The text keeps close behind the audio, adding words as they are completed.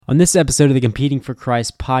On this episode of the Competing for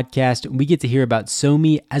Christ podcast, we get to hear about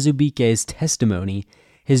Somi Azubike's testimony,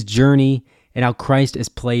 his journey, and how Christ has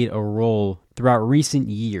played a role throughout recent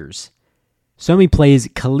years. Somi plays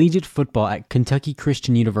collegiate football at Kentucky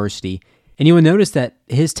Christian University, and you will notice that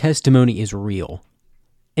his testimony is real.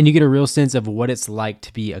 And you get a real sense of what it's like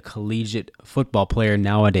to be a collegiate football player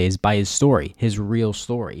nowadays by his story, his real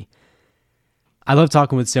story. I love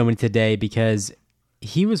talking with Somi today because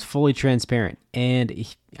he was fully transparent, and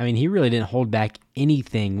he really didn't hold back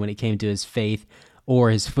anything when it came to his faith or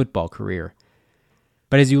his football career.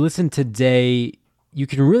 But as you listen today, you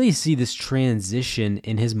can really see this transition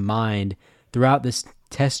in his mind throughout this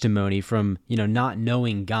testimony from, not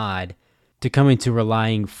knowing God to coming to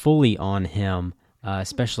relying fully on Him,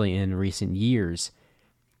 especially in recent years.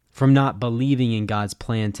 From not believing in God's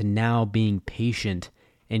plan to now being patient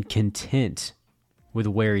and content with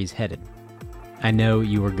where he's headed. I know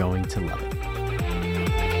you are going to love it.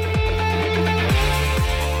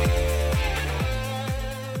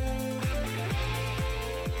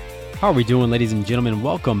 How are we doing, ladies and gentlemen?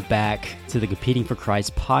 Welcome back to the Competing for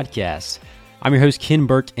Christ podcast. I'm your host, Ken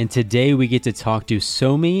Burke, and today we get to talk to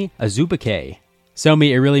Somi Azubike. Somi,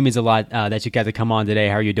 it really means a lot that you got to come on today.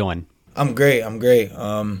 How are you doing? I'm great.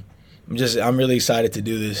 I'm really excited to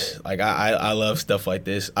do this. I love stuff like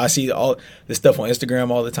this. I see all this stuff on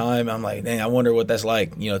Instagram all the time. I'm like, dang, I wonder what that's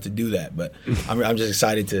like, to do that. But I'm just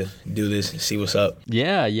excited to do this and see what's up.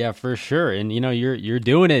 Yeah, for sure. And you're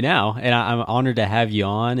doing it now, and I'm honored to have you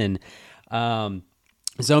on. And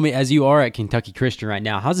Somi, as you are at Kentucky Christian right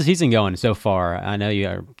now, how's the season going so far? I know you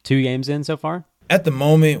are 2 games in so far. At the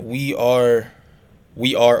moment, we are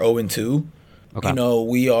 0-2. Okay.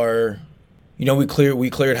 We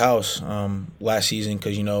cleared house last season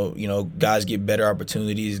because guys get better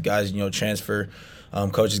opportunities, guys transfer,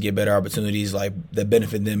 coaches get better opportunities that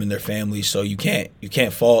benefit them and their families. So you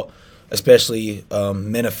can't fault, especially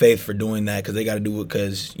men of faith, for doing that, because they got to do it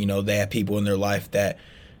because they have people in their life that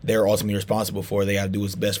they're ultimately responsible for. They got to do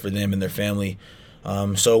what's best for them and their family.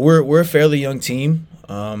 So we're a fairly young team,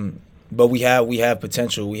 but we have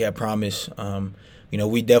potential, we have promise.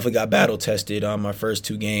 We definitely got battle tested on our first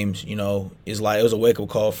 2 games. It was a wake-up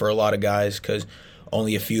call for a lot of guys because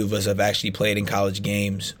only a few of us have actually played in college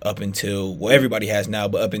games up until, well, everybody has now,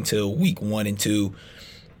 but up until week 1 and 2,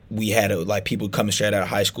 we had people coming straight out of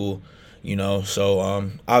high school, So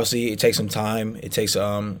obviously it takes some time. It takes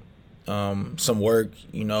some work,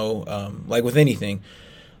 like with anything.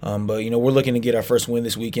 But we're looking to get our first win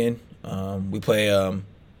this weekend. We're playing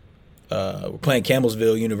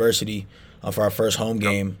Campbellsville University for our first home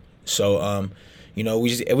game. So,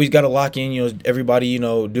 we got to lock in, everybody,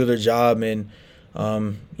 do their job and,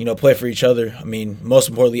 play for each other. Most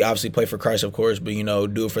importantly, obviously play for Christ, of course, but,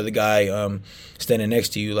 do it for the guy standing next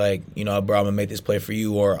to you, bro, I'm going to make this play for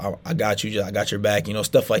you, or I got you, I got your back,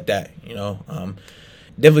 stuff like that,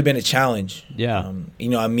 Definitely been a challenge. Yeah.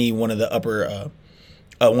 One of the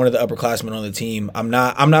upperclassmen on the team. I'm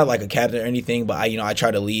not like a captain or anything, but I try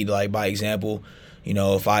to lead by example.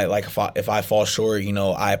 If I fall short,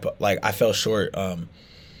 I fell short. I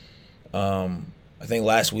think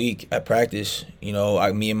last week at practice, me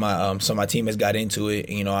and my some of my teammates got into it,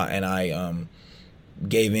 and I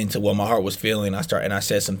gave in to what my heart was feeling. I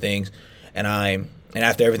said some things, and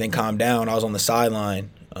after everything calmed down, I was on the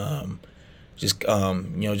sideline, just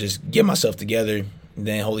get myself together. And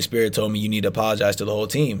then Holy Spirit told me, you need to apologize to the whole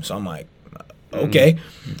team. So I'm like, okay.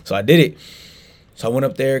 So I did it. So I went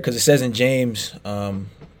up there because it says in James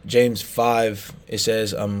 5, it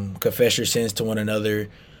says, confess your sins to one another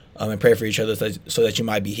and pray for each other so that you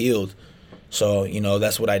might be healed. So,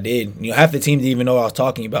 that's what I did. Half the team didn't even know what I was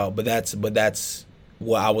talking about, but that's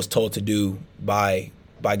what I was told to do by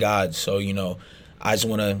God. So, I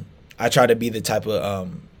try to be the type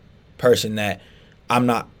of person that I'm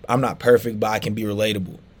not perfect, but I can be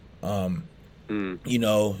relatable. I'm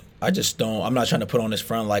not trying to put on this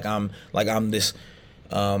front like I'm this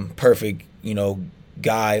perfect,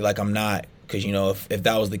 guy. I'm not, because if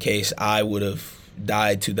that was the case, I would have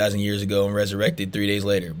died 2,000 years ago and resurrected 3 days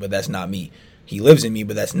later. But that's not me. He lives in me,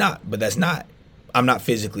 but that's not. I'm not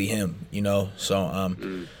physically him. So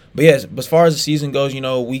But yes, as far as the season goes, we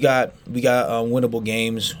got winnable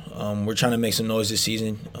games. We're trying to make some noise this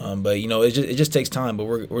season, but it just takes time. But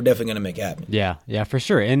we're definitely gonna make it happen. Yeah, for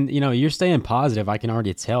sure. And you're staying positive. I can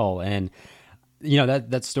already tell. And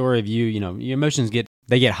that story of you, your emotions get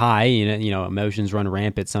high. Emotions run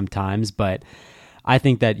rampant sometimes. But I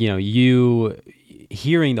think that you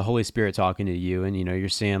hearing the Holy Spirit talking to you, and you're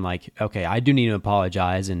saying okay, I do need to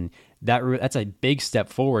apologize, and that's a big step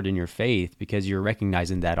forward in your faith because you're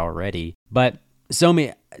recognizing that already. But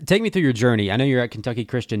Somi, take me through your journey. I know you're at Kentucky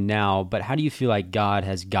Christian now, but how do you feel like God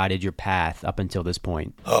has guided your path up until this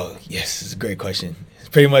point? Oh, yes, it's a great question. It's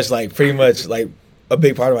pretty much like a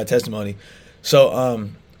big part of my testimony. So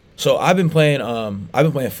I've been playing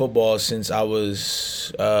football since I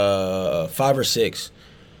was 5 or 6.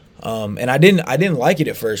 And I didn't like it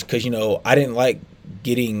at first because, I didn't like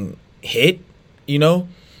getting hit,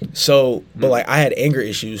 So, but like I had anger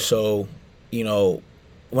issues, so,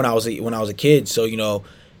 when I was a kid, so,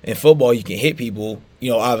 in football you can hit people,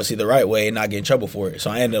 obviously the right way and not get in trouble for it. So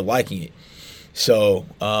I ended up liking it. So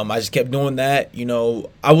I just kept doing that.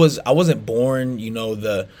 I wasn't born,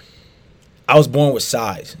 I was born with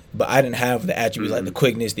size, but I didn't have the attributes like the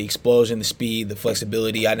quickness, the explosion, the speed, the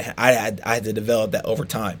flexibility. I had to develop that over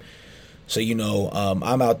time. So,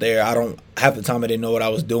 I'm out there. Half the time I didn't know what I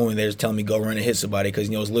was doing. They're just telling me go run and hit somebody because,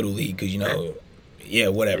 it's Little League because,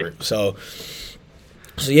 whatever. So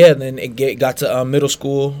yeah, then it got to middle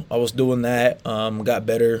school. I was doing that, got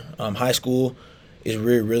better. High school is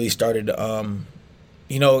really started,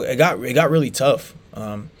 it got really tough.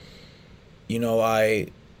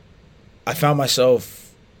 I found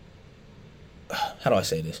myself, how do I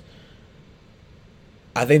say this?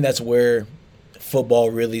 I think that's where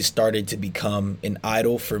football really started to become an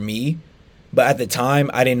idol for me. But at the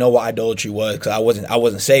time, I didn't know what idolatry was because I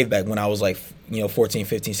wasn't saved back when I was like, 14,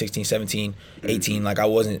 15, 16, 17, 18. Like I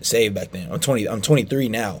wasn't saved back then. I'm 23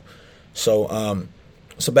 now. So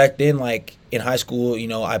back then, like in high school,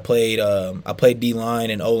 I played D-line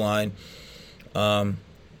and O-line. And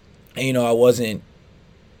I wasn't,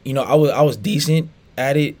 I was decent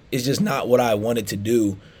at it. It's just not what I wanted to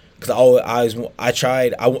do because I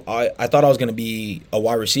thought I was going to be a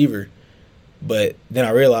wide receiver, but then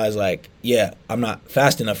I realized I'm not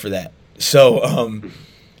fast enough for that. So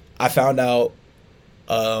I found out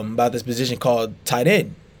about this position called tight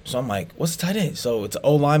end. So I'm like, what's a tight end? So it's an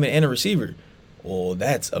O lineman and a receiver. Well,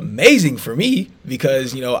 that's amazing for me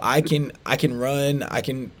because I can run, I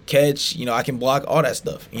can catch, I can block, all that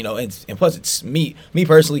stuff, and plus it's me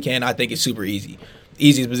personally I think it's super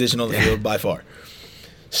easiest position on the field by far.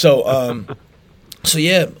 So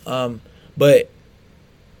but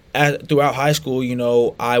throughout high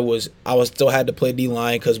school, I was still had to play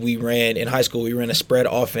D-line because in high school we ran a spread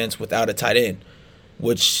offense without a tight end,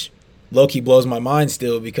 which low-key blows my mind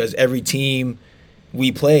still because every team we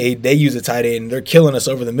played, they use a tight end. They're killing us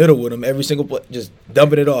over the middle with them every single play, just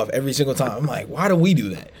dumping it off every single time. I'm like, why do we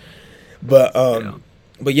do that? But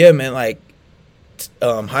yeah, man,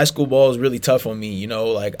 high school ball is really tough on me.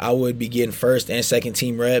 I would be getting first and second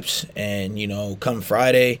team reps, and come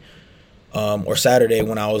Friday or Saturday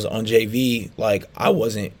when I was on JV, I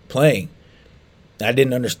wasn't playing. I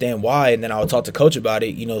didn't understand why, and then I would talk to coach about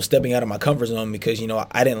it. Stepping out of my comfort zone because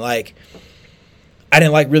I didn't like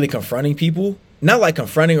really confronting people. Not like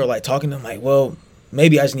confronting or talking to them. Well,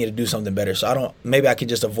 maybe I just need to do something better. So maybe I could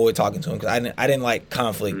just avoid talking to them because I didn't like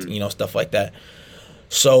conflict, stuff like that.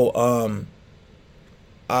 So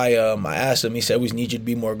I asked him. He said we need you to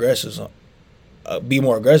be more aggressive. So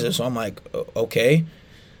I'm like, okay,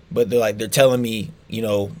 but they're telling me,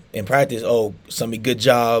 in practice, oh, somebody good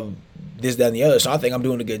job, this, that, and the other. So I think I'm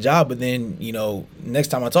doing a good job. But then next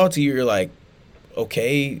time I talk to you, you're like,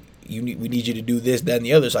 okay. We need you to do this, that, and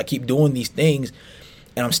the other. So I keep doing these things,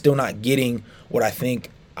 and I'm still not getting what I think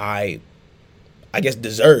I guess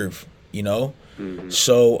deserve. Mm-hmm.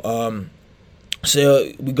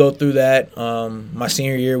 So we go through that. My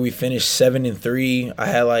senior year, we finished 7-3. I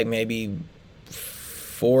had maybe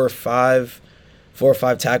four or five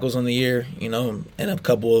tackles on the year, and a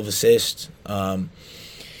couple of assists. So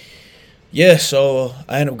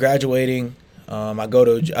I ended up graduating. I go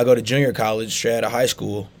to junior college straight out of high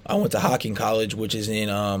school. I went to Hocking College, which is in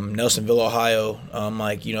Nelsonville, Ohio.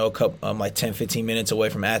 10, 15 minutes away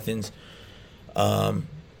from Athens. And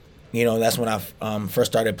that's when I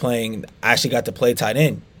first started playing. I actually got to play tight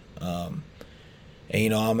end.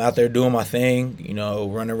 And I'm out there doing my thing.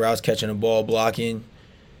 Running routes, catching the ball, blocking.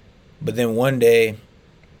 But then one day,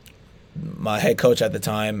 my head coach at the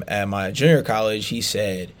time at my junior college, he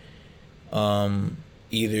said,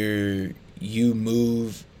 either you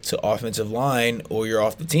move to offensive line or you're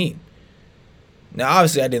off the team. Now,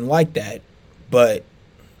 obviously, I didn't like that, but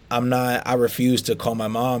I refused to call my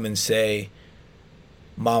mom and say,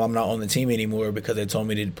 Mom, I'm not on the team anymore because they told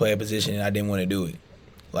me to play a position and I didn't want to do it.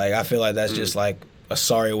 I feel like that's just a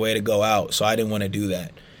sorry way to go out, so I didn't want to do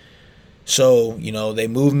that. So, they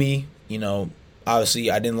moved me, obviously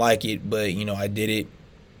I didn't like it, but, I did it.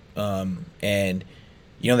 And,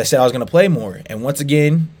 they said I was going to play more. And once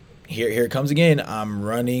again, here it comes again. I'm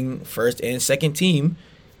running first and second team,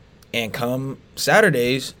 and come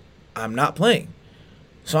Saturdays, I'm not playing.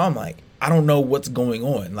 So I'm like, I don't know what's going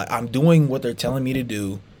on. Like, I'm doing what they're telling me to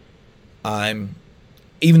do.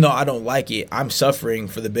 Even though I don't like it, I'm suffering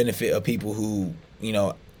for the benefit of people who,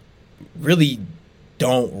 really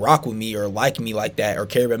don't rock with me or like me like that or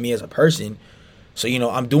care about me as a person. So,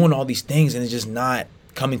 I'm doing all these things and it's just not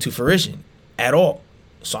coming to fruition at all.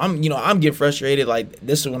 So I'm getting frustrated. Like,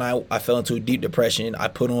 this is when I fell into a deep depression. I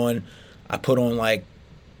put on, I don't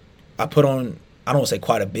want to say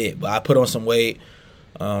quite a bit, but I put on some weight.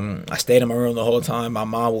 I stayed in my room the whole time. My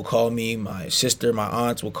mom will call me, my sister, my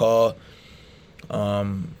aunts will call,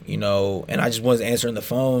 and I just wasn't answering the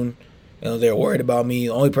phone. They were worried about me.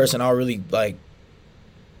 The only person I really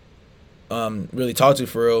really talk to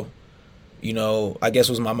for real, I guess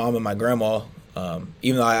was my mom and my grandma.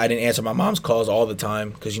 Even though I didn't answer my mom's calls all the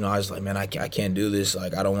time because, I was like, man, I can't do this.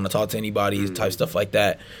 Like, I don't want to talk to anybody, type stuff like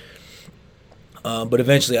that. But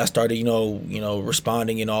eventually I started,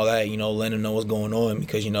 responding and all that, letting them know what's going on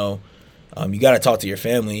because, you got to talk to your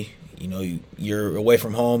family. You're away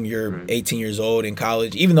from home. You're 18 years old in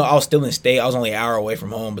college. Even though I was still in state, I was only an hour away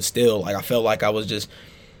from home, but still, like, I felt like I was just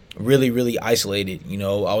really, really isolated.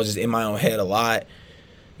 I was just in my own head a lot,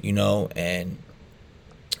 and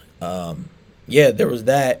there was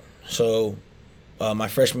that. So my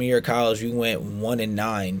freshman year of college, we went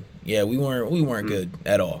 1-9. Yeah, we weren't good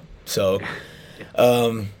at all. So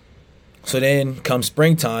so then come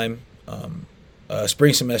springtime,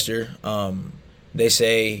 spring semester, they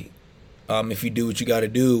say, if you do what you got to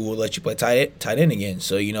do, we'll let you play tight end again.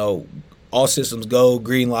 So, all systems go,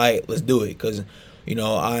 green light, let's do it. Cause,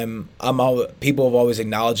 people have always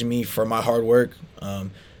acknowledged me for my hard work,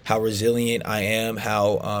 how resilient I am,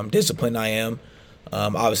 how disciplined I am.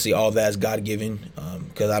 Obviously all of that is God given,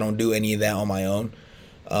 cause I don't do any of that on my own.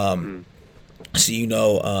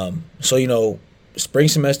 So, spring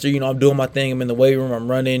semester, I'm doing my thing. I'm in the weight room. I'm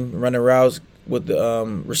running routes with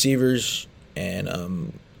the receivers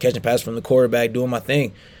and catching passes from the quarterback, doing my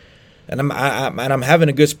thing. And I'm having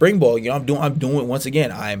a good spring ball. I'm doing once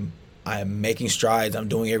again. I'm making strides. I'm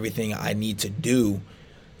doing everything I need to do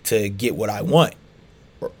to get what I want,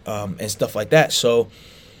 and stuff like that. So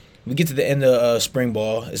we get to the end of spring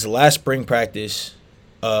ball. It's the last spring practice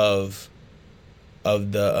of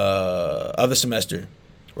the semester,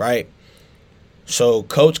 right? So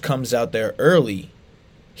coach comes out there early.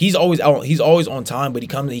 He's always on time, but he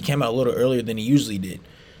came out a little earlier than he usually did.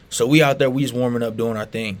 So we out there, we just warming up, doing our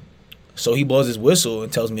thing. So he blows his whistle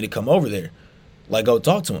and tells me to come over there, like, go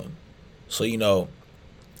talk to him. So,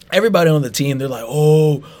 everybody on the team, they're like,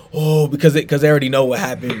 oh, because they already know what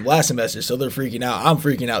happened last semester, so they're freaking out. I'm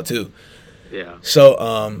freaking out too. Yeah.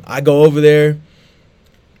 So I go over there,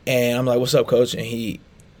 and I'm like, "What's up, coach?" And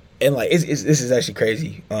this is actually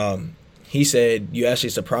crazy. He said, "You actually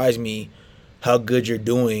surprised me how good you're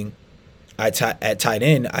doing at tight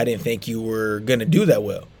end. I didn't think you were gonna do that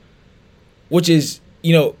well," which is,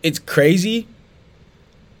 it's crazy.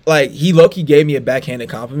 Like, he low-key gave me a backhanded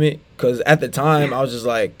compliment because at the time I was just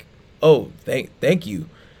like, "Oh, thank you."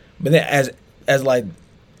 But then as like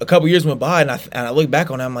a couple years went by and I look back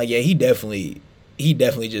on it, I'm like, yeah, he definitely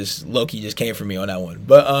just low-key just came for me on that one.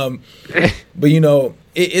 But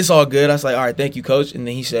it's all good. I was like, all right, thank you, coach. And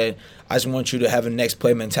then he said, I just want you to have a next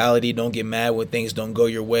play mentality. Don't get mad when things don't go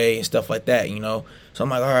your way and stuff like that, So I'm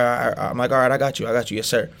like, all right, I got you, yes,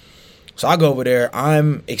 sir. So I go over there.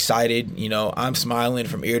 I'm excited, I'm smiling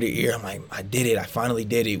from ear to ear. I'm like, I did it. I finally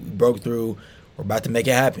did it. We broke through. We're about to make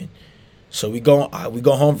it happen. So we go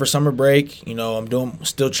home for summer break. I'm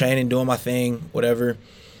still training, doing my thing, whatever.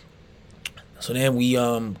 So then we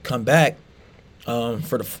come back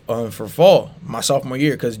for fall, my sophomore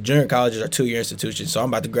year, because junior colleges are 2-year institutions. So I'm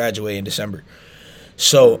about to graduate in December.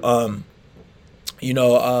 So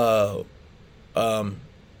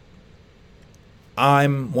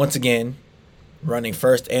I'm once again running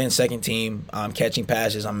first and second team. I'm catching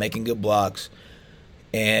passes. I'm making good blocks.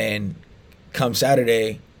 And come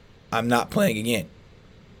Saturday, I'm not playing again.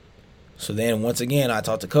 So then once again, I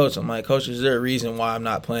talked to coach. I'm like, Coach, is there a reason why I'm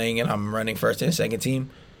not playing and I'm running first and second team?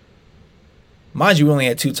 Mind you, we only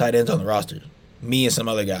had 2 tight ends on the roster, me and some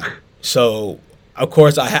other guy. So, of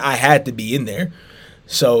course, I had to be in there.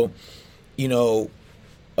 So, he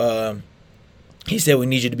said, we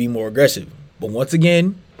need you to be more aggressive. But once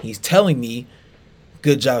again, he's telling me,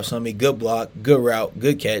 good job, Somi, good block, good route,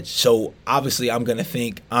 good catch. So, obviously, I'm going to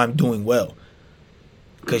think I'm doing well.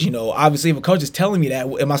 Because, obviously, if a coach is telling me that,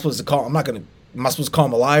 am I supposed to call him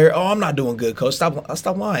a liar? Oh, I'm not doing good, coach.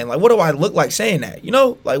 Stop lying. Like, what do I look like saying that?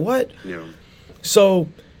 Like, what? Yeah. So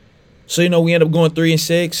we end up going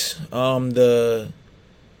 3-6. The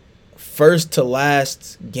first to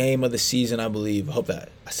last game of the season, I believe. I hope that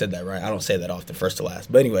I said that right. I don't say that often, first to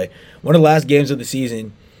last. But anyway, one of the last games of the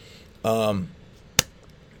season, I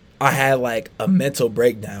had like a mental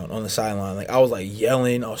breakdown on the sideline. Like I was like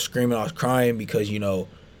yelling, I was screaming, I was crying because, you know,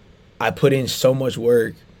 I put in so much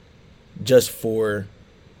work just for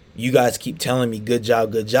you guys keep telling me good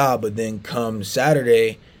job, but then come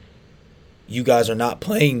Saturday, you guys are not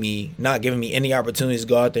playing me, not giving me any opportunities to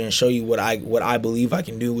go out there and show you what I believe I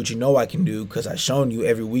can do, what you know I can do, because I've shown you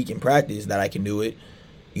every week in practice that I can do it,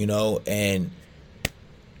 you know, and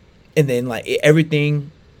then like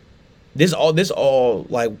everything, this all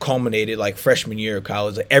like culminated like freshman year of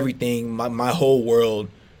college. Like everything, my whole world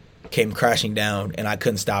came crashing down, and I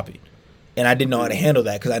couldn't stop it, and I didn't know how to handle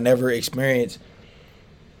that because I never experienced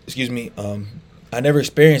that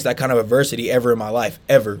kind of adversity ever in my life,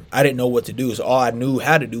 ever. I didn't know what to do. So all I knew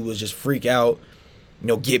how to do was just freak out, you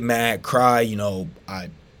know, get mad, cry. You know, I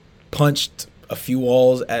punched a few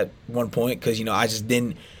walls at one point because, you know, I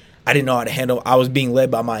didn't know how to handle. I was being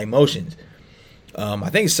led by my emotions. I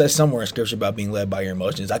think it says somewhere in scripture about being led by your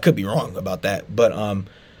emotions. I could be wrong about that, but I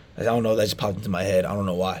don't know. That just popped into my head. I don't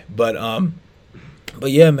know why, but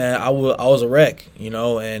yeah, man, I was a wreck, you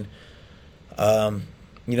know, and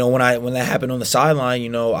you know, when that happened on the sideline, you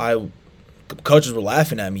know, coaches were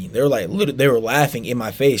laughing at me. They were laughing in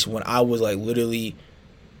my face when I was like literally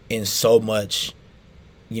in so much,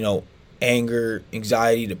 you know, anger,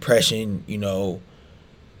 anxiety, depression, you know,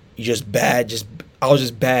 I was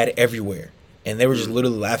just bad everywhere. And they were just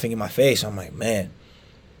literally laughing in my face. I'm like, man,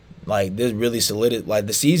 like this really like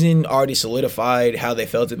the season already solidified how they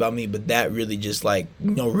felt about me, but that really just like,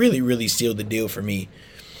 you know, really, really sealed the deal for me.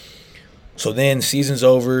 So then season's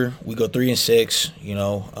over, we go 3-6, you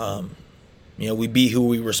know, we beat who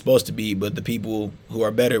we were supposed to beat, but the people who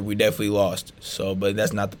are better, we definitely lost. So, but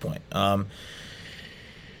that's not the point.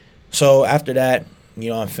 So after that, you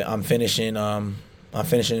know, I'm finishing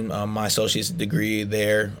my associate's degree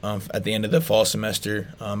there at the end of the fall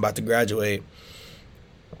semester. I'm about to graduate,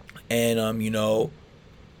 and you know,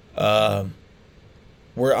 I'm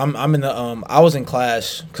in the I was in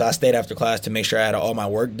class because I stayed after class to make sure I had all my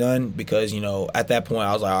work done because, you know, at that point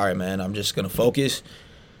I was like, all right, man, I'm just gonna focus.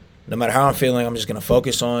 No matter how I'm feeling, I'm just gonna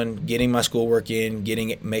focus on getting my schoolwork in,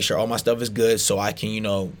 make sure all my stuff is good, so I can, you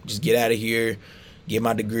know, just get out of here, get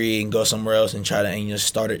my degree, and go somewhere else and try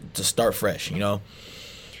to start fresh, you know.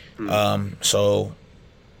 So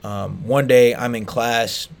one day I'm in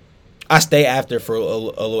class. I stay after for a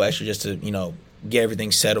little extra just to, you know, get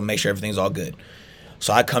everything settled, make sure everything's all good.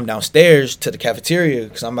 So I come downstairs to the cafeteria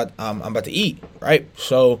because I'm about to eat, right?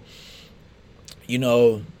 So, you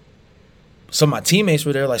know, some of my teammates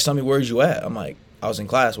were there like, Somi, where's you at? I'm like, I was in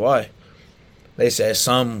class. Why? They said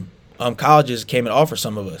some colleges came and offered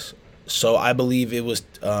some of us. So I believe it was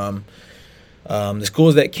the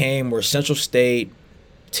schools that came were Central State,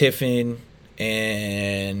 Tiffin,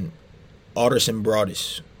 and Alderson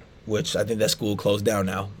Broadus, which I think that school closed down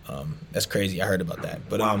now. That's crazy. I heard about that.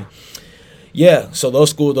 But yeah, so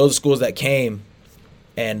those are the schools that came,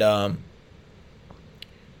 and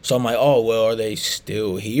so I'm like, oh, well, are they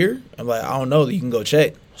still here? I'm like, I don't know. You can go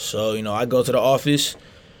check. So, you know, I go to the office,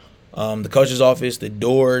 the coach's office. The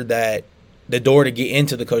door to get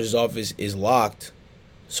into the coach's office is locked.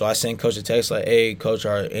 So I send coach a text like, hey, coach,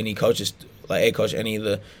 are any coaches, like, hey, coach, any of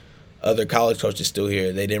the other college coaches still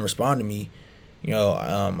here? They didn't respond to me. You know,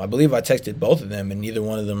 I believe I texted both of them, and neither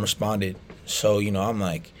one of them responded. So, you know, I'm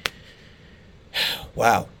like,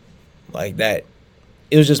 wow, like that.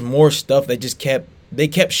 It was just more stuff that just kept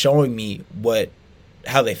showing me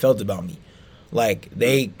how they felt about me. Like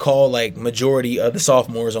they called like majority of the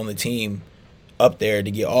sophomores on the team up there to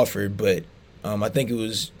get offered, but I think it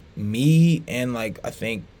was me and like I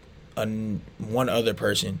think one other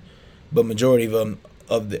person, but majority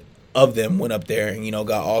of them went up there and, you know,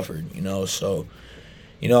 got offered, you know. So,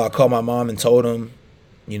 you know, I called my mom and told them,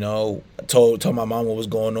 you know, told my mom what was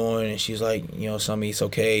going on, and she's like, you know, Somi, it's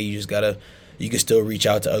okay. You can still reach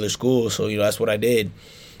out to other schools. So, you know, that's what I did.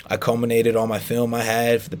 I culminated all my film I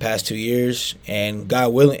had for the past 2 years, and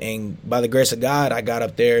God willing, and by the grace of God, I got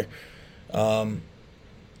up there. I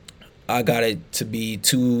got it to be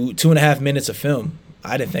 2.5 minutes of film.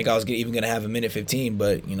 I didn't think I was even going to have 1:15,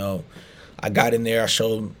 but, you know, I got in there. I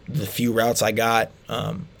showed the few routes I got.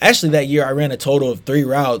 Actually, that year I ran a total of 3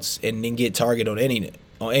 routes and didn't get target on any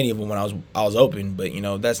of them when I was open. But, you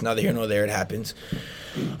know, that's neither here nor there. It happens.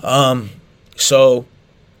 So,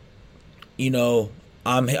 you know,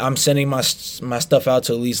 I'm sending my stuff out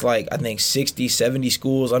to at least like I think 60, 70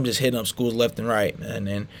 schools. I'm just hitting up schools left and right, man.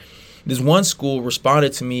 And this one school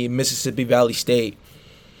responded to me, Mississippi Valley State,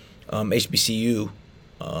 HBCU.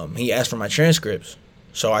 He asked for my transcripts.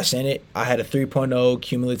 So I sent it. I had a 3.0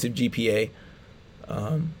 cumulative GPA,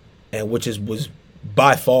 and which was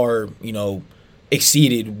by far,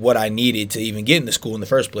 exceeded what I needed to even get into school in the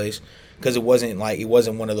first place, because it wasn't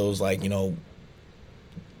one of those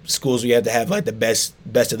schools where you have to have like the best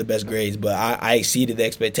of the best grades, but I exceeded the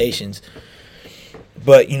expectations.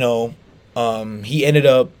 But he ended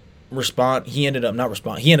up not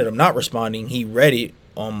responding. He read it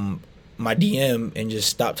on my DM and just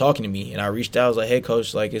stopped talking to me. And I reached out. I was like, "Hey,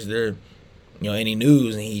 coach, like, is there, any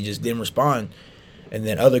news?" And he just didn't respond. And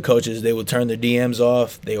then other coaches, they would turn their DMs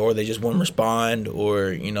off. They just wouldn't respond,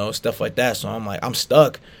 or stuff like that. So I'm like, I'm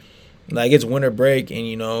stuck. Like, it's winter break,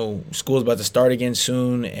 and school's about to start again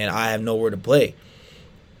soon, and I have nowhere to play.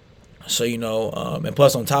 So and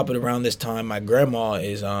plus on top of it, around this time, my grandma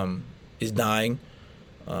is dying.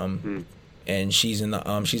 And she's in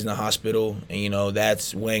the hospital, and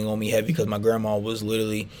that's weighing on me heavy, because my grandma was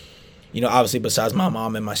literally, obviously besides my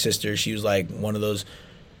mom and my sister, she was like one of those.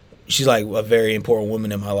 She's like a very important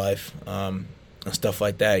woman in my life, and stuff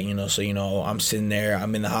like that. So I'm sitting there,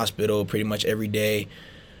 I'm in the hospital pretty much every day,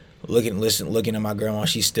 looking at my grandma.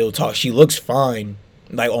 She still talks. She looks fine,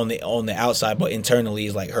 like on the outside, but internally,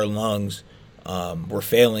 is like her lungs were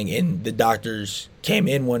failing, and the doctors came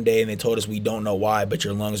in one day and they told us, we don't know why, but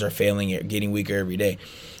your lungs are failing, getting weaker every day.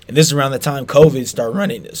 And this is around the time COVID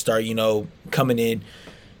started coming in.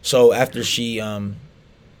 So after she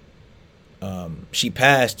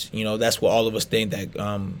passed, that's what all of us think, that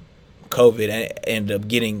COVID ended up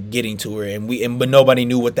getting to her, but nobody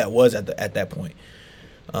knew what that was at that point.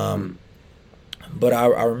 But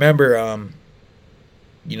I remember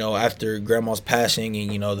after grandma's passing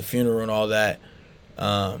and the funeral and all that,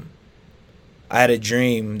 I had a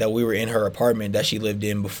dream that we were in her apartment that she lived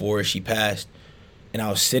in before she passed, and I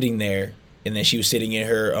was sitting there, and then she was sitting in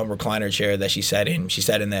her recliner chair that she sat in. She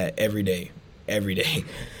sat in that every day.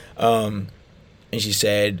 And she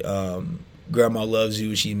said, "Grandma loves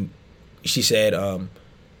you." She said,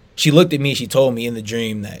 she looked at me. She told me in the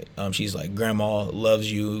dream that she's like, "Grandma loves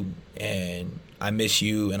you, and I miss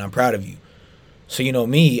you, and I'm proud of you." So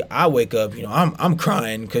me, I wake up, I'm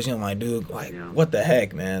crying, because I'm like, dude, like, what the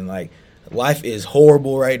heck, man? Like, life is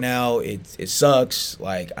horrible right now. It sucks.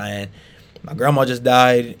 Like, my grandma just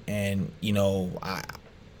died, and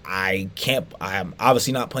I can't. I'm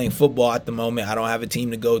obviously not playing football at the moment. I don't have a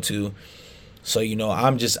team to go to. So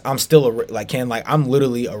I'm still I'm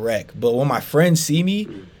literally a wreck. But when my friends see me,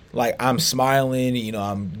 like, I'm smiling,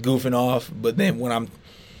 I'm goofing off. But then when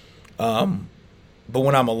I'm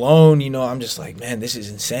alone, I'm just like, man, this is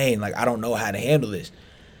insane. Like, I don't know how to handle this.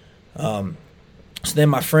 So then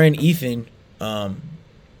my friend Ethan,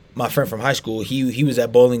 my friend from high school, he was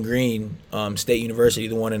at Bowling Green State University,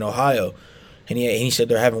 the one in Ohio, and he said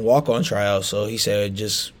they're having walk-on tryouts. So he said,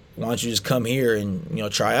 why don't you just come here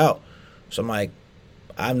and try out? So I'm like,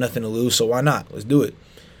 I have nothing to lose, so why not? Let's do it.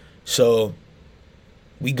 So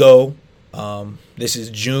we go. This is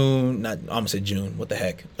June. I almost said June. What the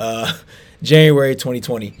heck? January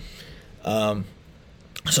 2020. So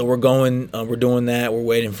we're going. We're doing that.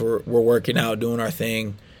 We're working out, doing our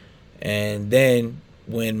thing, and then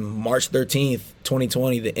when March 13th,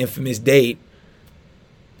 2020, the infamous date,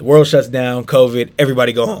 the world shuts down. COVID.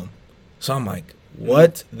 Everybody go home. So I'm like,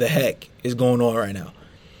 what the heck is going on right now?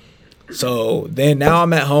 So then now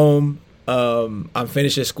I'm at home. I'm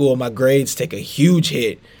finishing school. My grades take a huge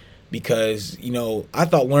hit, because I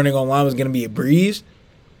thought learning online was going to be a breeze,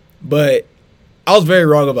 but I was very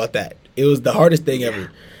wrong about that. It was the hardest thing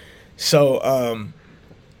ever. So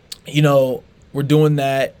we're doing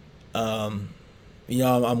that. I'm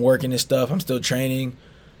working and stuff. I'm still training,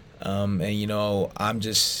 and I'm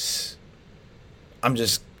just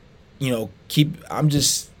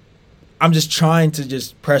trying to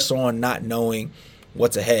just press on, not knowing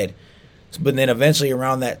what's ahead. But then eventually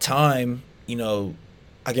around that time,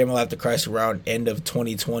 I gave my life to Christ around end of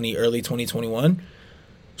 2020, early 2021.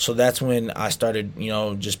 So that's when I started,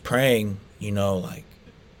 just praying, like,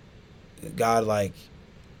 God, like,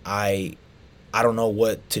 I don't know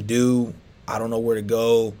what to do. I don't know where to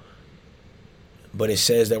go. But it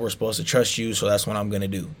says that we're supposed to trust you, so that's what I'm going to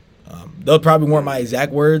do. Those probably weren't my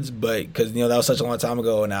exact words, but because, that was such a long time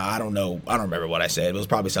ago, and now I don't know. I don't remember what I said. It was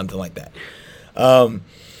probably something like that. So,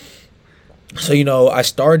 I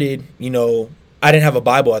started, I didn't have a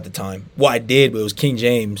Bible at the time. Well, I did, but it was King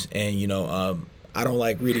James, and, I don't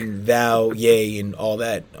like reading thou, yea, and all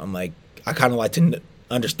that. I'm like, I kind of like to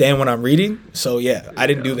understand what I'm reading. So, yeah, I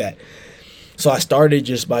didn't do that. So I started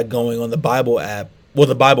just by going on the Bible app,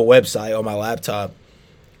 the Bible website on my laptop,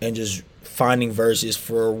 and just finding verses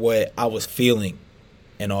for what I was feeling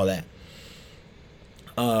and all that.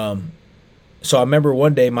 So I remember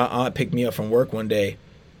one day my aunt picked me up from work one day,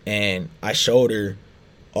 and I showed her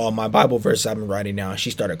all my Bible verses I've been writing down.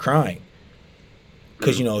 She started crying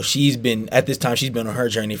because she's been on her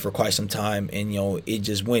journey for quite some time, and it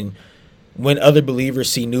just when other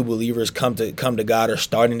believers see new believers come to God or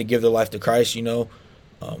starting to give their life to Christ, well,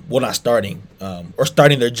 not starting or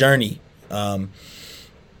starting their journey,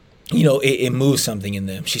 it moves something in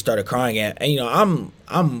them. She started crying, and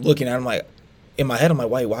I'm looking at him like, in my head, I'm like,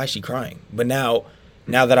 why is she crying? But now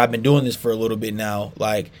that I've been doing this for a little bit now,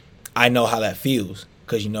 like, I know how that feels,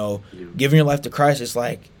 because giving your life to Christ, it's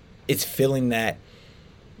like it's filling that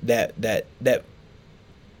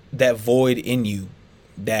void in you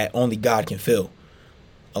that only God can fill.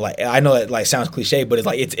 Like, I know that like sounds cliche, but it's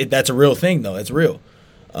like that's a real thing though. It's real.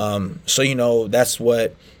 So that's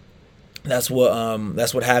what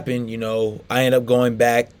happened. I ended up going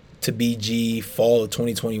back to BG fall of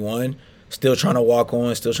 2021, still trying to walk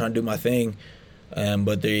on, still trying to do my thing.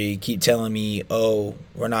 But they keep telling me, oh,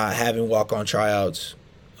 we're not having walk on tryouts.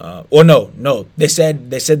 No, they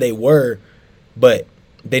said they were, but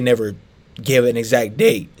they never gave an exact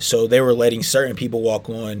date. So they were letting certain people walk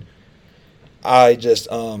on. I just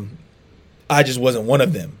wasn't one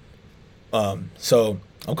of them. So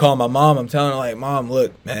I'm calling my mom. I'm telling her, like, Mom,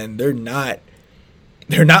 look, man, they're not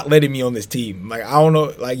letting me on this team. Like, I don't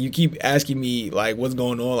know. Like, you keep asking me, like, what's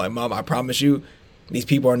going on? Like, Mom, I promise you, these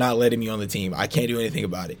people are not letting me on the team. I can't do anything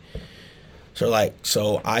about it. So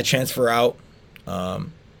I transfer out.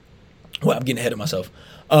 I'm getting ahead of myself.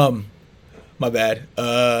 My bad.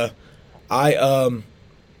 I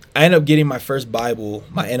ended up getting my first Bible,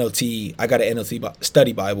 my NLT. I got an NLT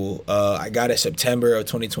study Bible. I got it September of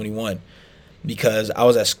 2021 because I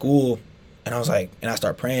was at school and I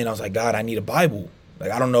started praying. I was like, God, I need a Bible.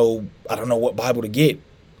 Like, I don't know what Bible to get.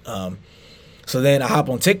 So then I hop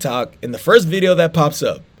on TikTok, and the first video that pops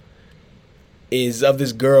up is of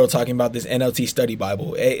this girl talking about this NLT study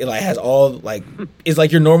Bible. It like has all like, it's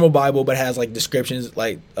like your normal Bible, but has like descriptions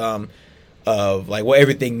like of like what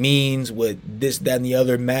everything means with this, that, and the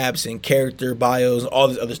other, maps and character bios, all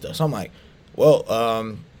this other stuff. So I'm like,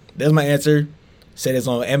 well, there's my answer. Said it's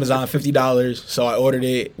on Amazon, $50. So I ordered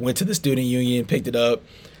it, went to the student union, picked it up,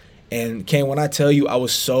 and when I tell you, I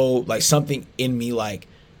was so like, something in me like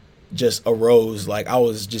just arose. Like, I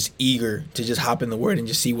was just eager to just hop in the Word and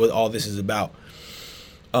just see what all this is about.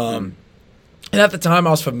 And at the time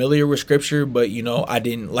I was familiar with scripture, but I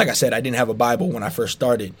didn't have a Bible when I first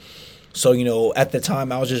started. So, at the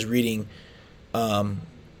time I was just reading, I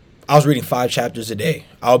was reading 5 chapters a day.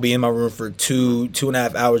 I'll be in my room for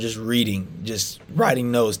 2.5 hours just reading, just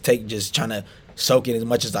writing notes, just trying to soak in as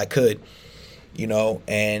much as I could,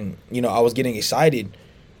 and, I was getting excited.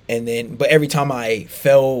 And then, but every time I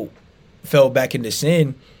fell back into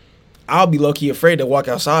sin, I'll be low-key afraid to walk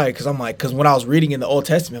outside because when I was reading in the Old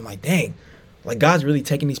Testament, I'm like, dang, like God's really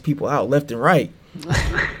taking these people out left and right.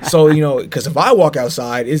 So, because if I walk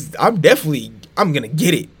outside, I'm going to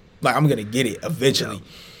get it. Like, I'm going to get it eventually. Yeah.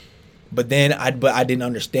 But then I didn't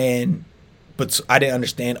understand,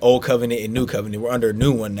 Old Covenant and New Covenant. We're under a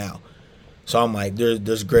new one now. So I'm like,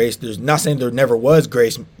 there's grace. There's not saying there never was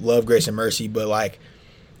grace, love, grace, and mercy, but like,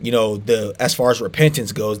 as far as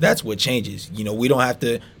repentance goes, that's what changes. We don't have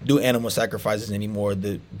to do animal sacrifices anymore.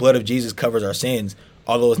 The blood of Jesus covers our sins,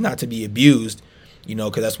 although it's not to be abused,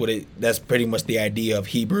 because that's pretty much the idea of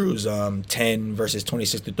Hebrews 10 verses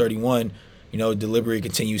 26 to 31. Deliberately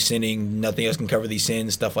continue sinning, nothing else can cover these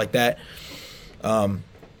sins, stuff like that.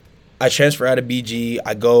 I transfer out of BG.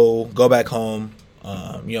 I go back home,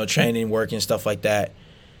 training, working, stuff like that.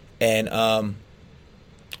 And,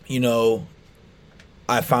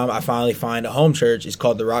 I finally find a home church. It's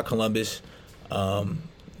called the Rock Columbus.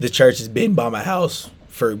 The church has been by my house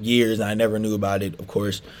for years, and I never knew about it, of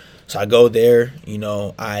course. So I go there.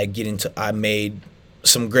 I made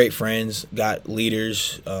some great friends, got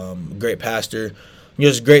leaders, great pastor,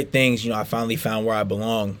 just great things. I finally found where I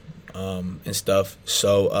belong, and stuff.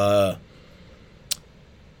 So,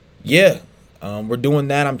 we're doing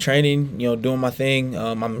that. I'm training, doing my thing.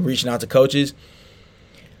 I'm reaching out to coaches.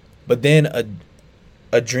 But then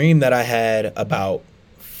a dream that I had about,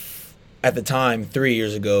 at the time, 3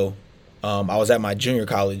 years ago, I was at my junior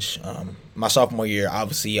college, my sophomore year.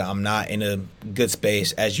 Obviously, I'm not in a good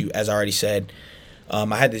space, as I already said. I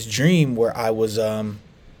had this dream where I was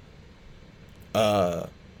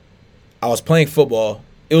playing football.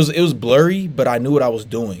 It was blurry, but I knew what I was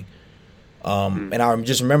doing. And I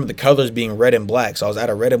just remember the colors being red and black. So I was at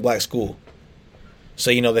a red and black school.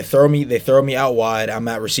 So they throw me out wide. I'm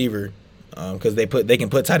at receiver. Because they can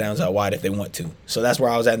put tight ends out wide if they want to. So that's where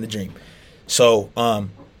I was at in the dream. So I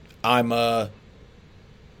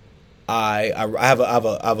I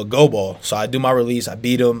have a go ball. So I do my release, I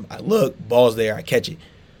beat him, I look, ball's there, I catch it.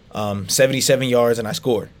 77 yards and I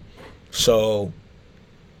score. So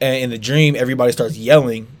and in the dream, everybody starts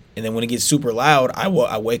yelling, and then when it gets super loud, I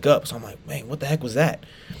wake up. So I'm like, man, what the heck was that?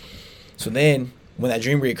 So then when that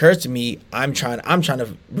dream reoccurs to me, I'm trying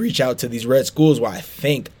to reach out to these red schools where I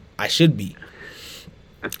think I should be.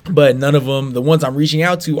 But none of them, the ones I'm reaching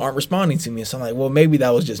out to, aren't responding to me. So I'm like, well, maybe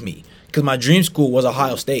that was just me. Because my dream school was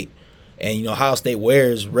Ohio State. And, you know, Ohio State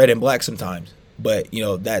wears red and black sometimes. But, you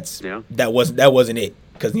know, that wasn't it.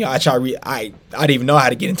 Because, you know, I didn't even know how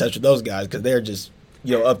to get in touch with those guys because they're just,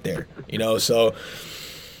 you know, up there. You know, so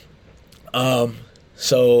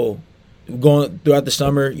going throughout the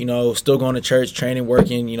summer, you know, still going to church, training,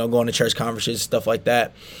 working, you know, going to church conferences, stuff like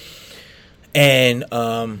that. And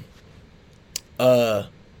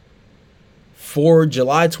for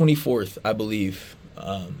July 24th, I believe,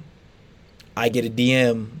 I get a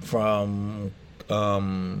DM from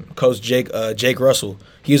Coach Jake Russell.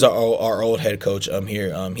 He's our old head coach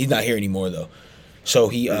here. He's not here anymore though. So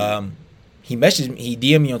he messaged me, he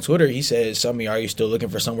DM'd me on Twitter. He says, "Somi, are you still looking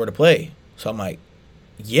for somewhere to play?" So I'm like,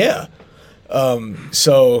 "Yeah." I'm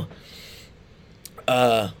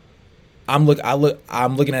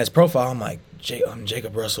looking at his profile. I'm like, I'm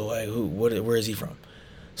Jacob Russell. Hey, where is he from?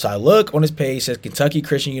 So I look on his page, it says Kentucky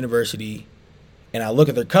Christian University, and I look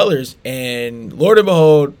at their colors, and Lord and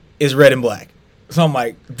behold, is red and black. So I'm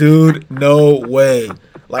like, dude, no way.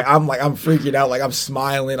 I'm freaking out, like I'm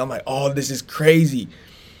smiling. I'm like, oh, this is crazy.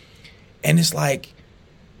 And it's like,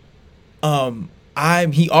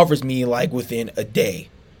 he offers me like within a day,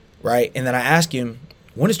 right? And then I ask him,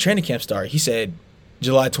 when does training camp start? He said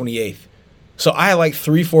July 28th. So I had like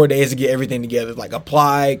 3-4 days to get everything together, like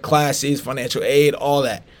apply, classes, financial aid, all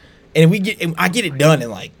that. And I get it done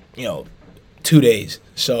in like, you know, 2 days.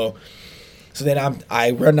 So then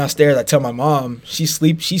I run downstairs, I tell my mom, she's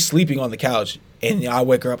sleeping on the couch. And you know, I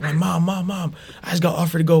wake her up, I'm like, Mom, I just got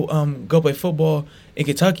offered to go play football in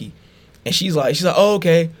Kentucky. And she's like, oh,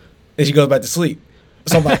 okay. Then she goes back to sleep.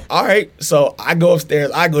 So I'm like, all right. So I go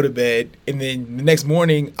upstairs, I go to bed, and then the next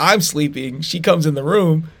morning I'm sleeping. She comes in my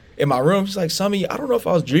room. She's like, Somi, I don't know if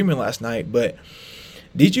I was dreaming last night, but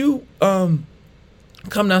did you come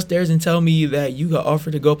downstairs and tell me that you got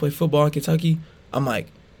offered to go play football in Kentucky? I'm like,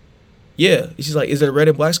 yeah. And she's like, is it a red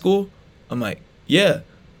and black school? I'm like, yeah.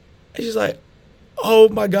 And she's like, oh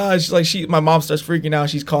my gosh. She's like, my mom starts freaking out.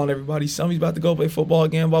 She's calling everybody, Somi's about to go play football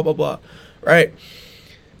again, blah, blah, blah. Right?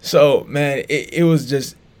 So, man, it was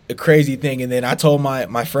just a crazy thing. And then I told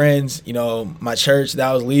my friends, you know, my church that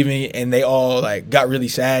I was leaving, and they all like got really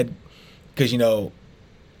sad because, you know,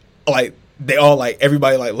 like they all like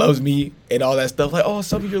everybody like loves me and all that stuff. Like, oh,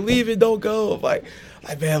 Somi, you're leaving, don't go. I'm like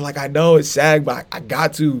man, like I know it's sad, but I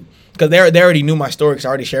got to, because they already knew my story because I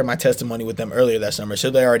already shared my testimony with them earlier that summer, so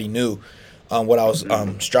they already knew what I was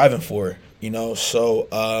striving for, you know. So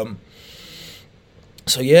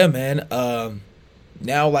yeah, man.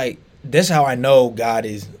 Now, like, this is how I know God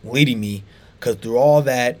is leading me, because through all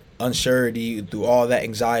that uncertainty, through all that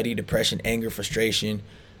anxiety, depression, anger, frustration,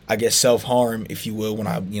 I guess self-harm, if you will, when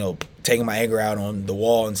I, you know, taking my anger out on the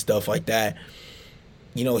wall and stuff like that,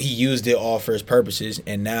 you know, he used it all for his purposes.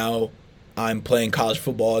 And now I'm playing college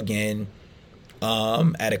football again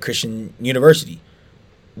at a Christian university,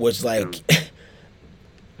 which, like,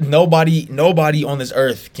 nobody on this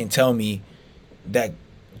earth can tell me that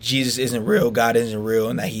Jesus isn't real, God isn't real,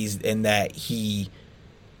 and that he's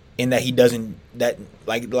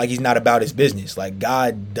not about his business. Like,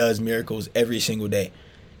 God does miracles every single day.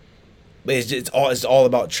 But it's all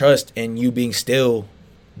about trust and you being still,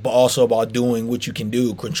 but also about doing what you can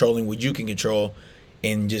do, controlling what you can control,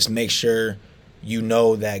 and just make sure you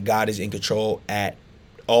know that God is in control at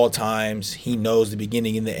all times. He knows the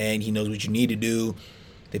beginning and the end. He knows what you need to do,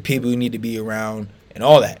 the people you need to be around, and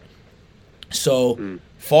all that. So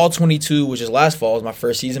fall 22, which is last fall, is my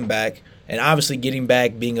first season back. And obviously getting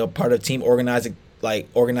back, being a part of team organized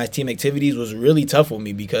team activities was really tough for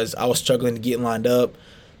me because I was struggling to get lined up,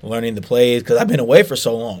 learning the plays, because I've been away for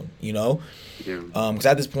so long, you know. Because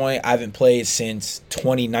at this point, I haven't played since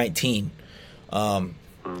 2019.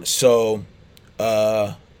 So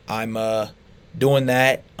I'm doing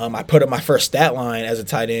that. I put up my first stat line as a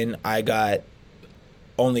tight end. I got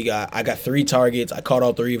 3 targets. I caught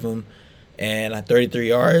all 3 of them. And I had 33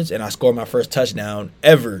 yards, and I scored my first touchdown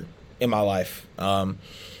ever in my life. So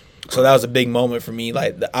that was a big moment for me.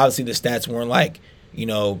 Like, obviously the stats weren't like, you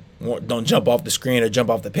know, don't jump off the screen or jump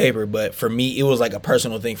off the paper. But for me, it was like a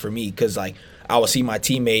personal thing for me, because, like, I would see my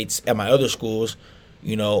teammates at my other schools,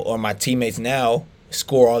 you know, or my teammates now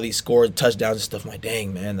score touchdowns and stuff. I'm like,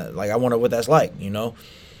 dang, man, like, I wonder what that's like, you know.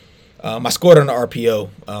 I scored on the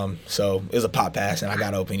RPO, so it was a pop pass, and I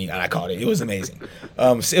got open and I caught it. It was amazing.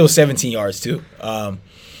 It was 17 yards too. And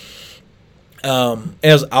I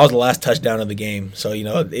was the last touchdown of the game, so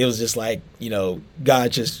it was just like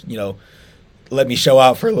God just let me show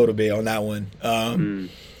out for a little bit on that one.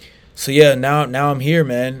 So yeah, now I'm here,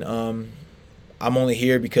 man. I'm only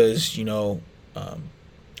here because I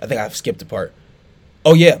think I've skipped a part.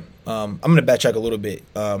 Oh yeah, I'm gonna backtrack a little bit.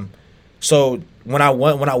 So when I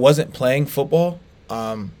wasn't playing football,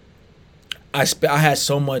 I had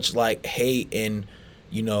so much like hate and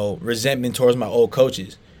resentment towards my old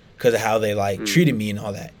coaches because of how they treated me and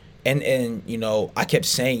all that. And I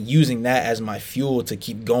kept using that as my fuel to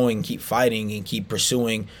keep going, keep fighting, and keep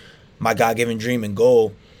pursuing my God-given dream and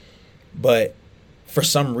goal. But for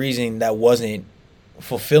some reason, that wasn't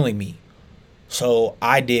fulfilling me. So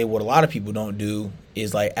I did what a lot of people don't do,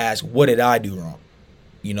 is ask, what did I do wrong?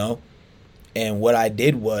 And what I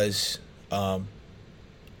did was,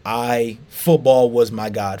 football was my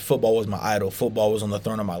God. Football was my idol. Football was on the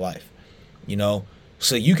throne of my life.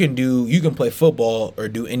 So you can play football or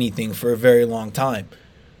do anything for a very long time,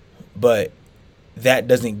 but that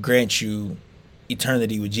doesn't grant you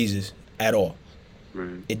eternity with Jesus at all.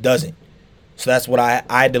 Right. It doesn't. So that's what I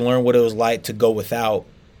had to learn what it was like to go without,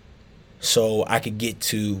 so I could get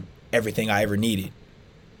to everything I ever needed,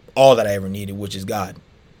 all that I ever needed, which is God.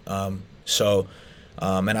 And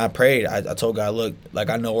I prayed. I told God, look,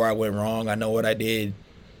 I know where I went wrong. I know what I did.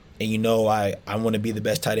 And, I want to be the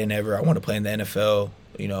best tight end ever. I want to play in the NFL.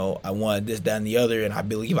 I want this, that, and the other. And I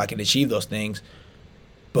believe I can achieve those things.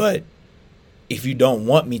 But if you don't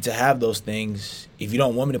want me to have those things, if you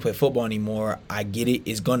don't want me to play football anymore, I get it.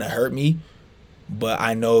 It's going to hurt me. But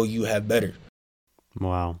I know you have better.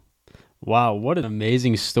 Wow. What an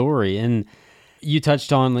amazing story. And you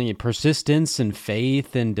touched on persistence and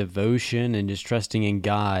faith and devotion and just trusting in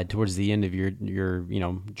God towards the end of your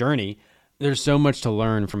journey. There's so much to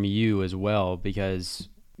learn from you as well, because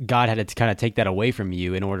God had to kind of take that away from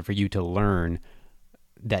you in order for you to learn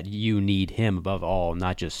that you need him above all,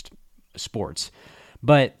 not just sports.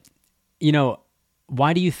 But,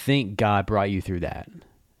 why do you think God brought you through that,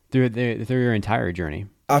 through your entire journey?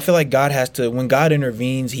 I feel like when God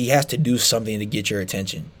intervenes, he has to do something to get your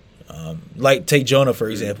attention. Take Jonah, for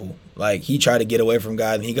example. He tried to get away from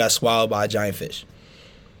God and he got swallowed by a giant fish.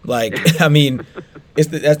 I mean, that's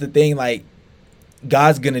the thing.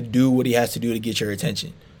 God's going to do what he has to do to get your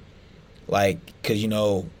attention.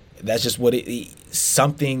 Because, that's just what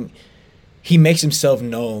something, he makes himself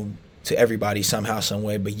known to everybody somehow, some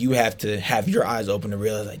way, but you have to have your eyes open to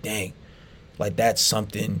realize, dang, that's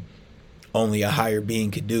something only a higher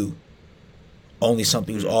being could do. Only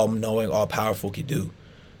something who's all-knowing, all-powerful could do.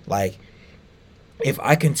 If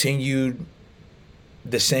I continued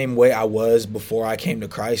the same way I was before I came to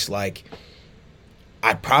Christ,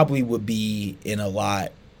 I probably would be in a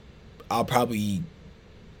lot. I'll probably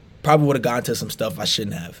would have gotten to some stuff I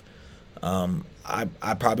shouldn't have.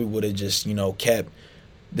 I probably would have just, kept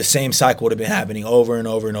the same cycle would have been happening over and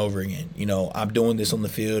over and over again. I'm doing this on the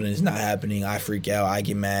field and it's not happening. I freak out. I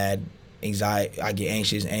get mad, anxiety. I get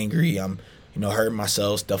anxious, angry. I'm, hurting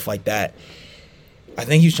myself, stuff like that. I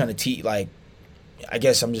think he was trying to teach, I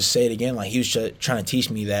guess I'm just saying it again, he was trying to teach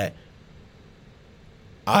me that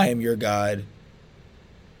I am your God.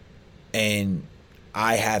 And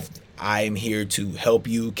I am here to help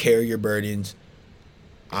you carry your burdens.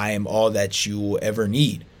 I am all that you will ever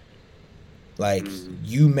need.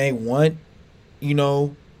 You may want,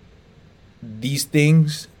 these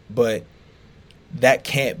things, but that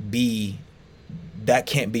can't be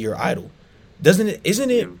your idol.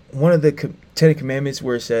 Isn't it one of the Ten Commandments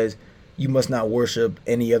where it says you must not worship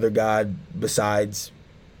any other God besides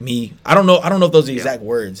me? I don't know if those are the exact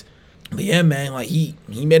words. But yeah, man, he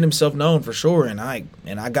made himself known for sure, and I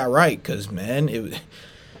got right, because man,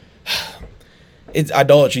 it's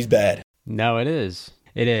idolatry's bad. No, it is,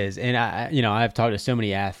 and I've talked to so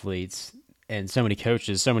many athletes and so many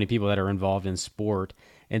coaches, so many people that are involved in sport,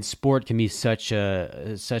 and sport can be such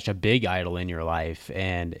a big idol in your life,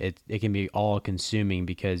 and it can be all consuming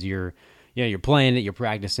because you're playing it, you're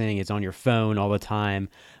practicing, it's on your phone all the time,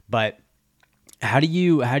 but how do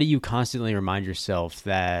you constantly remind yourself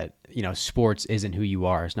that sports isn't who you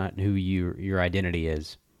are? It's not who your identity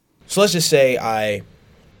is. So let's just say I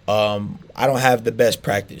don't have the best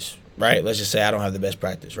practice, right? Let's just say I don't have the best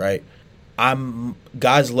practice, right?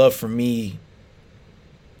 God's love for me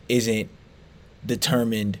isn't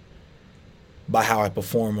determined by how I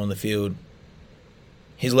perform on the field.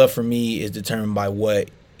 His love for me is determined by what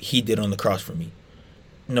he did on the cross for me.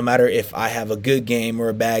 No matter if I have a good game or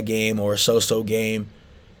a bad game or a so-so game,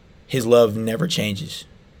 his love never changes.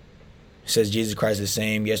 It says Jesus Christ is the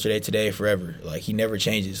same yesterday, today, forever. Like, he never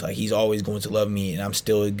changes. Like, he's always going to love me, and I'm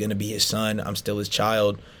still going to be his son. I'm still his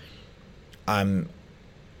child.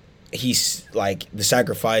 He's like, the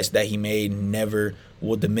sacrifice that he made never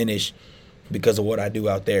will diminish because of what I do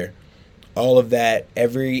out there. All of that,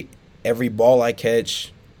 every ball I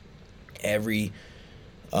catch, every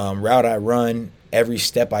route I run, every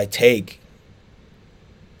step I take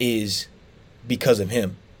is because of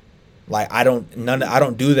him. Like, I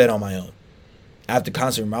don't do that on my own. I have to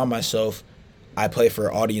constantly remind myself I play for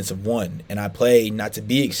an audience of one, and I play not to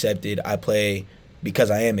be accepted. I play because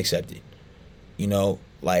I am accepted. You know,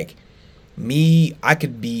 like me, I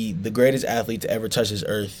could be the greatest athlete to ever touch this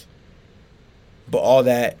earth, but all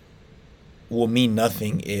that will mean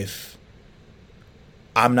nothing if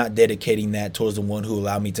I'm not dedicating that towards the one who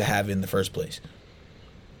allowed me to have it in the first place.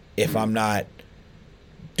 If I'm not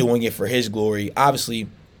doing it for his glory, obviously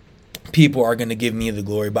people are going to give me the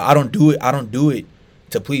glory, but I don't do it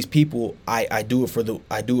to please people. I do it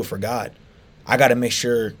for God. I got to make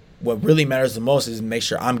sure what really matters the most is make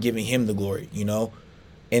sure I'm giving him the glory, you know?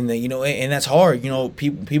 And then, you know, and that's hard. You know,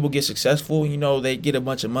 people get successful, you know, they get a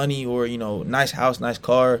bunch of money or, you know, nice house, nice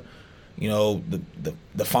car, you know,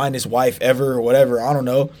 the finest wife ever or whatever. I don't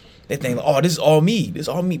know. They think, oh, this is all me. This is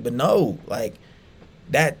all me. But no, like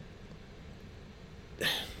that,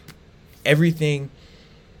 everything,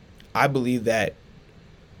 I believe that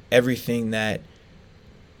everything that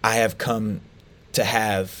I have come to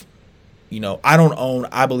have, you know,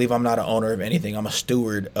 I believe I'm not an owner of anything. I'm a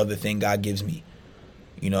steward of the thing God gives me.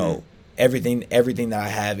 You know, everything that I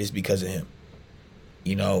have is because of him.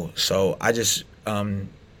 You know, so I just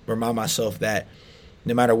remind myself that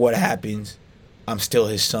no matter what happens, I'm still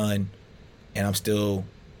his son, and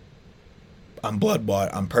I'm blood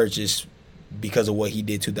bought, I'm purchased because of what he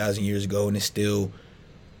did 2,000 years ago, and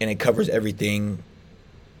it covers everything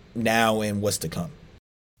now and what's to come.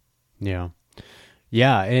 Yeah.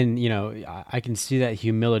 Yeah, and, you know, I can see that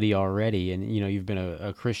humility already, and, you know, you've been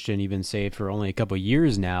a Christian, you've been saved for only a couple of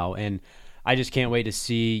years now, and I just can't wait to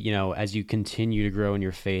see, you know, as you continue to grow in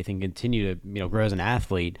your faith and continue to, you know, grow as an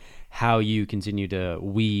athlete, how you continue to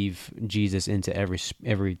weave Jesus into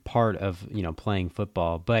every part of, you know, playing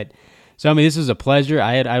football. But, so, I mean, this was a pleasure.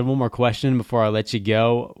 I had one more question before I let you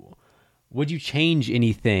go. Would you change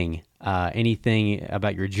anything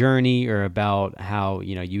about your journey or about how,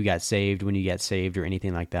 you know, you got saved when you got saved or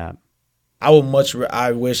anything like that? I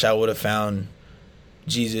wish I would have found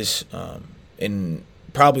Jesus in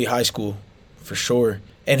probably high school for sure.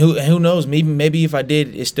 And who knows, maybe if I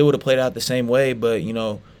did, it still would have played out the same way. But, you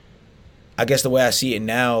know, I guess the way I see it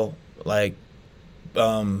now, like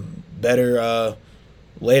better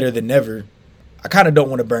later than never. I kind of don't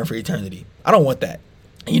want to burn for eternity. I don't want that.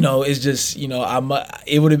 You know, it's just, you know,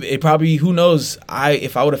 it probably, who knows,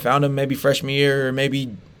 if I would have found him maybe freshman year or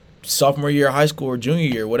maybe sophomore year of high school or junior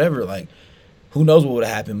year, whatever, like, who knows what would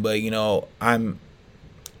have happened. But, you know,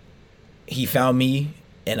 he found me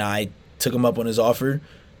and I took him up on his offer.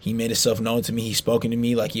 He made himself known to me. He's spoken to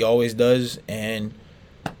me like he always does. And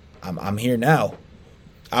I'm here now.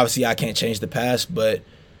 Obviously, I can't change the past, but,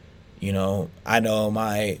 you know, I know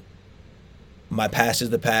my past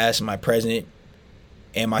is the past, my present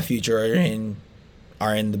and my future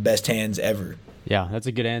are in the best hands ever. Yeah, that's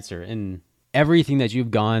a good answer. And everything that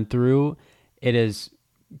you've gone through, it has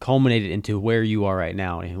culminated into where you are right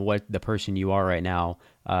now and what the person you are right now,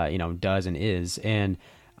 you know, does and is. And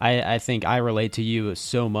I think I relate to you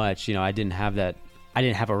so much. You know, I didn't have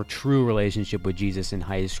a true relationship with Jesus in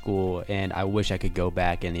high school, and I wish I could go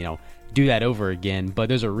back and, you know, do that over again. But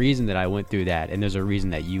there's a reason that I went through that, and there's a reason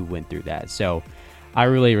that you went through that. So I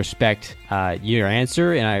really respect your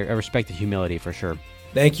answer, and I respect the humility for sure.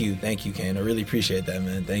 Thank you, Ken. I really appreciate that,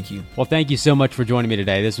 man. Thank you. Well, thank you so much for joining me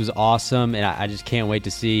today. This was awesome, and I just can't wait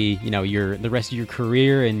to see, you know, the rest of your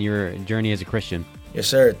career and your journey as a Christian. Yes,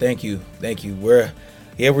 sir. Thank you. We're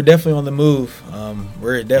definitely on the move.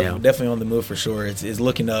 We're definitely on the move for sure. It's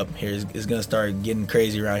looking up here. It's gonna start getting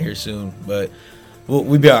crazy around here soon, but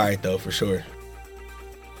we'll be all right though, for sure.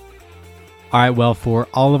 All right, well, for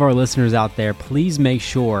all of our listeners out there, please make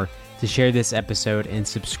sure to share this episode and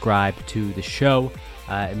subscribe to the show.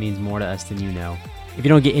 It means more to us than you know. If you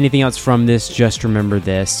don't get anything else from this, just remember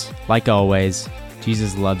this. Like always,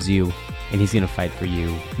 Jesus loves you, and he's going to fight for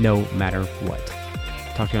you no matter what.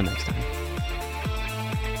 Talk to you next time.